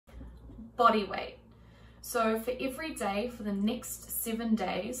body weight. So for every day, for the next 7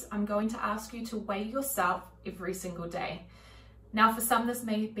 days, I'm going to ask you to weigh yourself every single day. Now, for some, this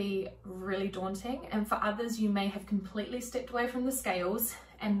may be really daunting, and for others, you may have completely stepped away from the scales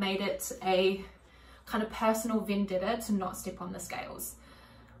and made it a kind of personal vendetta to not step on the scales.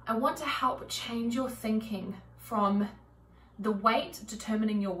 I want to help change your thinking from the weight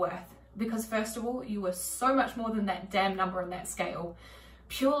determining your worth, because first of all, you are so much more than that damn number on that scale.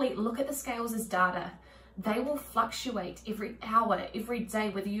 Purely look at the scales as data. They will fluctuate every hour, every day,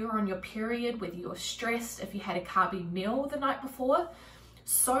 whether you're on your period, whether you're stressed, if you had a carby meal the night before.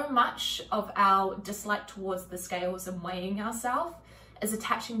 So much of our dislike towards the scales and weighing ourselves is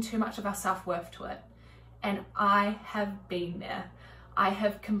attaching too much of our self-worth to it. And I have been there. I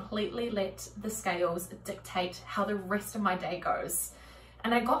have completely let the scales dictate how the rest of my day goes.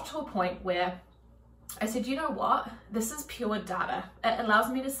 And I got to a point where I said, you know what? This is pure data. It allows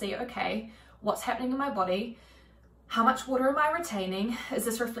me to see, okay, what's happening in my body, how much water am I retaining, is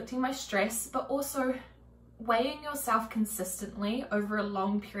this reflecting my stress, but also weighing yourself consistently over a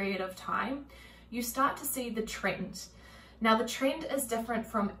long period of time, you start to see the trend. Now the trend is different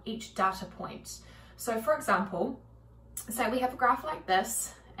from each data point. So for example, say we have a graph like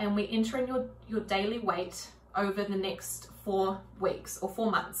this and we enter in your daily weight over the next 4 weeks or 4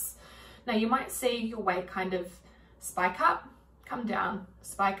 months. Now you might see your weight kind of spike up, come down,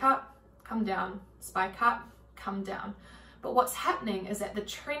 spike up, come down, spike up, come down. But what's happening is that the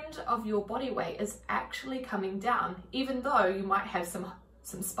trend of your body weight is actually coming down, even though you might have some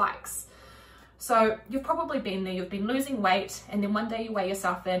spikes. So you've probably been there, you've been losing weight, and then one day you weigh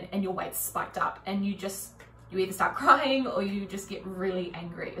yourself in and your weight's spiked up, and you either start crying or you just get really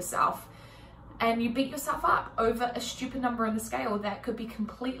angry at yourself. And you beat yourself up over a stupid number on the scale that could be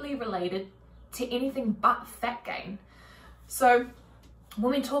completely related to anything but fat gain. So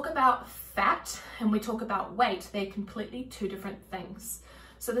when we talk about fat and we talk about weight, they're completely two different things.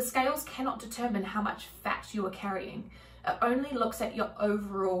 So the scales cannot determine how much fat you are carrying. It only looks at your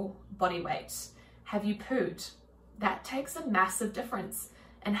overall body weight. Have you pooed? That takes a massive difference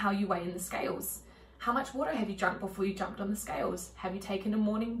in how you weigh in the scales. How much water have you drunk before you jumped on the scales? Have you taken a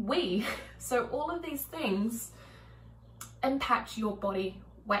morning wee? So all of these things impact your body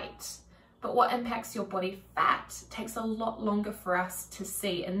weight. But what impacts your body fat takes a lot longer for us to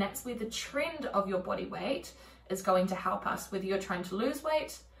see, and that's where the trend of your body weight is going to help us, whether you're trying to lose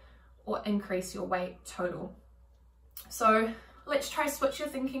weight or increase your weight total. So let's try switch your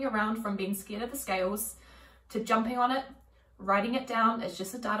thinking around from being scared of the scales to jumping on it, writing it down. It's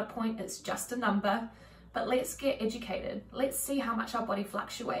just a data point, it's just a number, but let's get educated. Let's see how much our body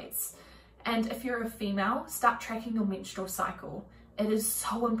fluctuates. And if you're a female, start tracking your menstrual cycle. It is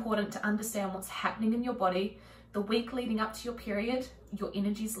so important to understand what's happening in your body. The week leading up to your period, your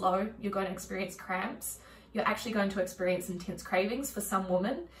energy's low, you're going to experience cramps, you're actually going to experience intense cravings for some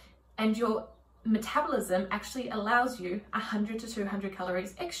women, and your metabolism actually allows you 100 to 200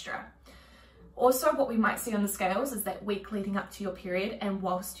 calories extra. Also, what we might see on the scales is that week leading up to your period and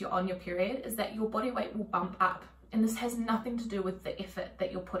whilst you're on your period is that your body weight will bump up, and this has nothing to do with the effort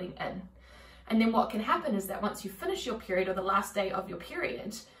that you're putting in. And then what can happen is that once you finish your period or the last day of your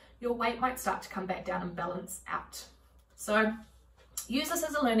period, your weight might start to come back down and balance out. So use this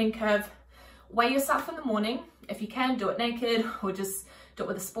as a learning curve. Weigh yourself in the morning. If you can, do it naked or just do it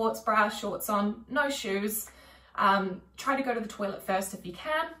with a sports bra, shorts on, no shoes. Try to go to the toilet first if you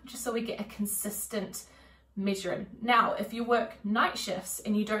can, just so we get a consistent measuring. Now, if you work night shifts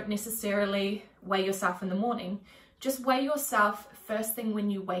and you don't necessarily weigh yourself in the morning, just weigh yourself first thing when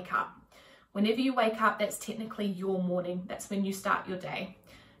you wake up. Whenever you wake up, that's technically your morning. That's when you start your day.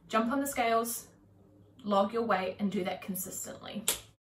 Jump on the scales, log your weight, and do that consistently.